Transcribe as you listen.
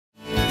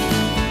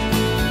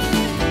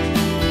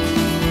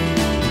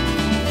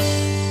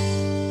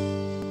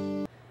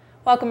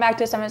Welcome back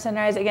to Summit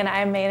Sunrise. Again,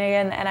 I'm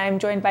Megan, and I'm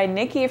joined by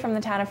Nikki from the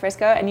Town of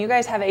Frisco, and you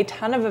guys have a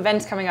ton of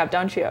events coming up,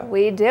 don't you?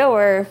 We do.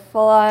 We're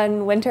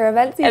full-on winter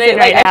event season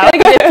right now. I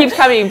feel like it just keeps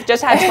coming. You've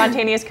just had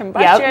spontaneous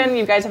combustion. Yep.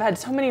 You guys have had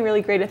so many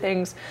really great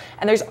things,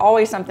 and there's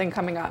always something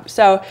coming up.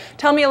 So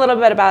tell me a little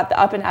bit about the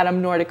Up and Atom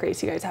Nordic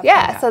race you guys have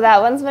coming up. So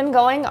that one's been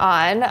going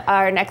on.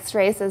 Our next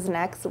race is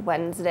next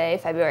Wednesday,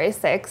 February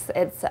 6th.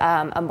 It's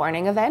a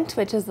morning event,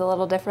 which is a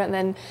little different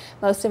than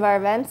most of our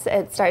events.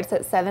 It starts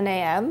at 7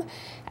 a.m.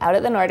 out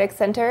at the Nordic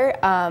Center.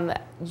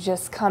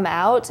 Just come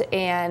out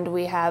and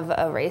we have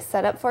a race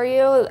set up for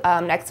you.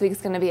 Next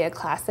week's going to be a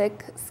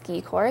classic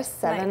ski course,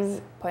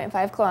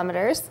 7.5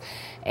 kilometers.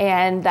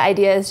 And the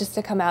idea is just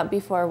to come out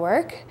before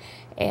work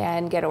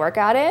and get a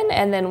workout in,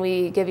 and then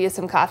we give you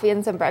some coffee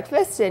and some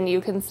breakfast, and you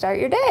can start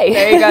your day.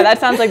 There you go. That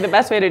sounds like the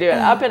best way to do it.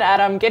 Up and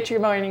Atom, get your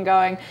morning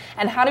going.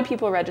 And how do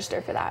people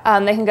register for that?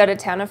 They can go to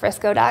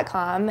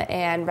townoffrisco.com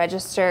and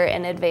register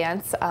in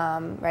advance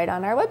right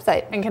on our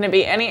website. And can it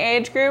be any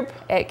age group?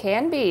 It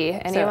can be.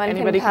 Anyone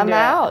can come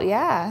out.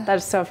 Yeah.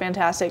 That's so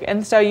fantastic.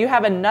 And so you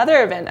have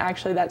another event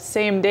actually that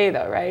same day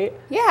though, right?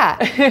 Yeah.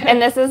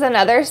 And this is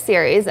another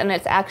series, and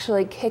it's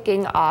actually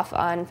kicking off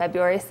on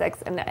February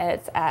 6th, and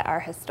it's at our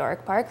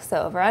historic park,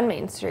 so over on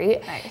Main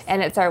Street. Nice.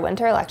 And it's our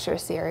winter lecture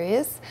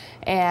series,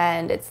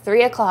 and it's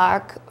 3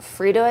 o'clock,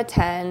 free to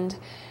attend.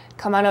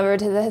 Come on over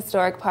to the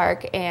historic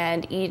park,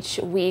 and each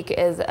week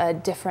is a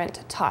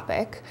different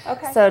topic.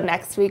 Okay. So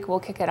next week we'll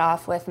kick it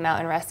off with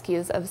mountain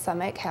rescues of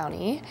Summit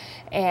County,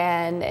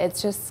 and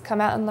it's just come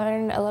out and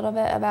learn a little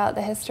bit about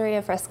the history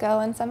of Frisco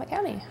and Summit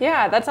County.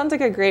 Yeah, that sounds like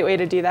a great way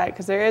to do that,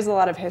 because there is a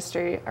lot of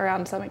history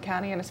around Summit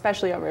County and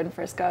especially over in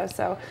Frisco.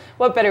 So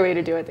what better way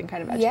to do it than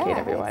kind of educate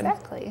everyone?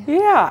 Exactly.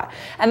 Yeah.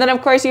 And then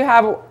of course you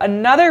have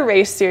another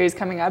race series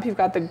coming up. You've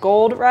got the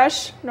Gold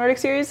Rush Nordic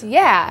Series.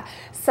 Yeah.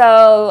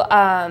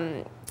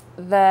 So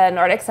the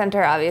Nordic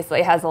Center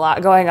obviously has a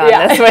lot going on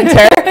this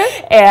winter,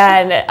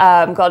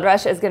 and Gold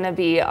Rush is going to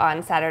be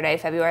on Saturday,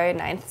 February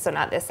 9th, so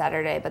not this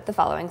Saturday, but the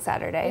following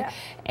Saturday. Yeah.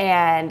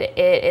 And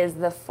it is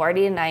the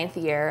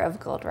 49th year of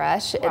Gold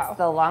Rush. Wow. It's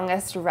the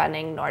longest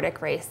running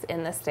Nordic race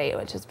in the state,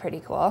 which is pretty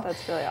cool.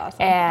 That's really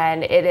awesome.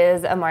 And it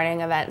is a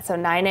morning event, so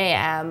 9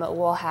 a.m.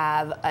 we'll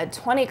have a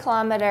 20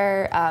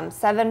 kilometer,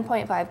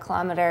 7.5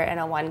 kilometer, and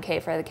a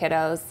 1K for the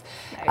kiddos.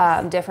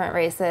 Nice. Different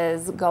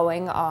races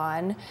going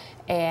on.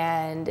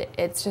 And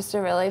it's just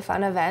a really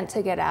fun event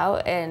to get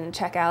out and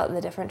check out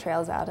the different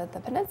trails out at the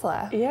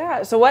peninsula.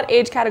 Yeah, so what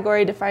age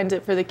category defines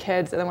it for the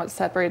kids, and then what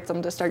separates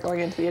them to start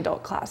going into the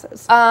adult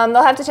classes?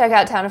 They'll have to check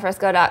out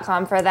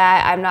townoffrisco.com for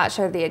that. I'm not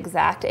sure the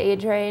exact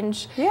age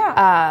range.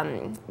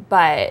 Yeah.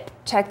 But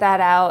check that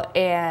out,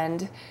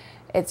 and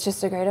it's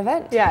just a great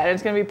event. Yeah, and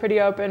it's going to be pretty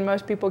open.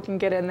 Most people can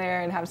get in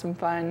there and have some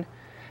fun.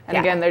 And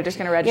again, they're just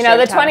going to register. You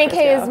know, the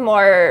 20K is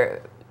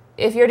more...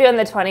 If you're doing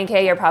the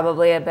 20K, you're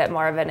probably a bit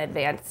more of an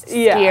advanced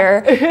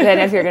skier than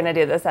if you're going to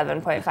do the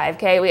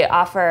 7.5K. We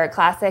offer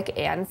classic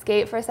and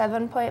skate for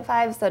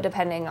 7.5, so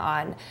depending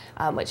on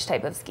which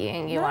type of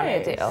skiing you want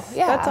to do.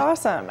 Yeah. That's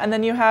awesome. And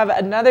then you have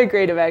another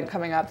great event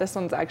coming up. This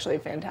one's actually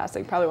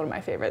fantastic, probably one of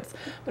my favorites.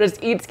 But it's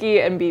Eat, Ski,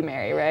 and Be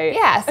Merry, right?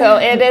 Yeah, so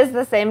it is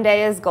the same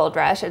day as Gold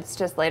Rush. It's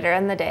just later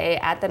in the day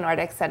at the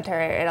Nordic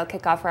Center. It'll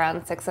kick off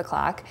around 6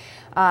 o'clock.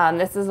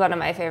 This is one of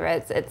my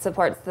favorites. It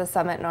supports the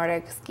Summit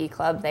Nordic Ski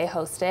Club. They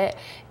host it,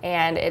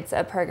 and it's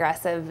a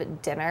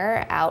progressive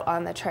dinner out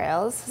on the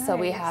trails. Nice. So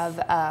we have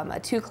a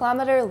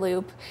 2-kilometer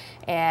loop,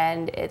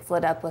 and it's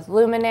lit up with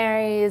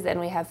luminaries, and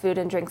we have food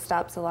and drink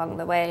stops along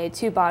the way,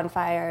 2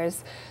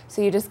 bonfires.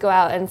 So you just go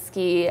out and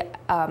ski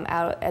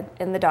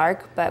in the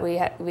dark, but we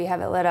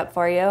have it lit up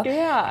for you.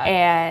 Yeah.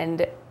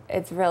 And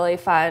it's really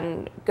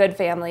fun, good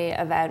family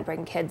event,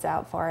 bring kids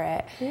out for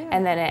it. Yeah.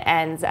 And then it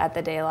ends at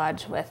the Day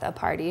Lodge with a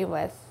party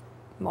with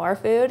more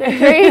food and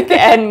drink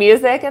and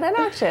music and an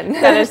auction.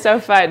 That is so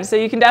fun. So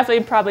you can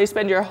definitely probably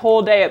spend your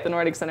whole day at the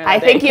Nordic Center. I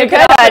think you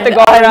could at the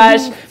Gold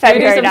Rush,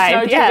 February maybe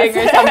some 9th, snowshoeing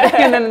or something,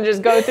 and then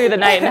just go through the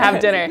night and have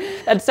dinner.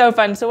 That's so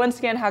fun. So once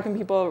again, how can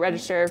people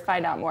register,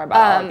 find out more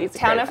about all these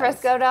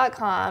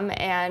townoffrisco.com,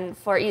 and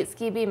for Eat,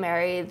 Ski, Be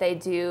Merry, they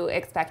do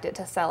expect it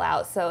to sell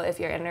out. So if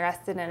you're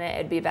interested in it,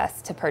 it'd be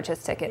best to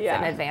purchase tickets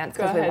in advance,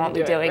 because we won't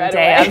be doing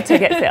day of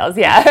ticket sales.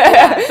 Yeah.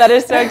 That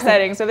is so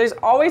exciting. So there's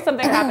always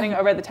something happening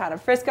over at the Town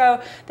of Frisco.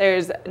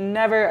 There's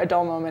never a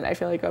dull moment, I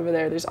feel like, over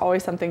there. There's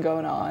always something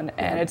going on,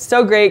 and it's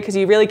so great because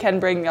you really can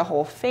bring the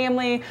whole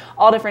family,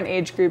 all different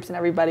age groups, and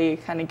everybody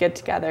kind of get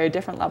together,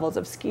 different levels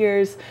of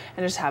skiers,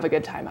 and just have a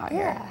good time out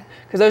here.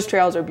 Because those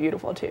trails are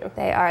beautiful too.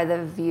 They are.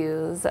 The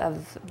views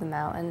of the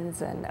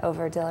mountains and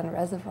over Dillon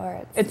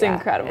Reservoir. It's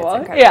incredible. It's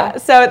incredible. Yeah.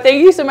 So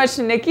thank you so much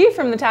to Nikki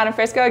from the Town of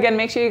Frisco. Again,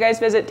 make sure you guys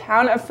visit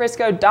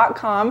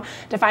townoffrisco.com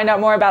to find out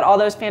more about all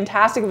those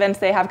fantastic events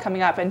they have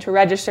coming up and to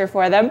register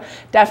for them.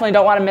 Definitely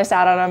don't want to miss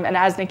out on them.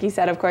 And as Nikki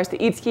said, of course,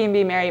 the Eat, Ski, and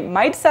Be Merry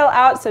might sell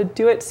out, so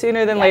do it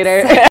sooner than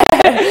later.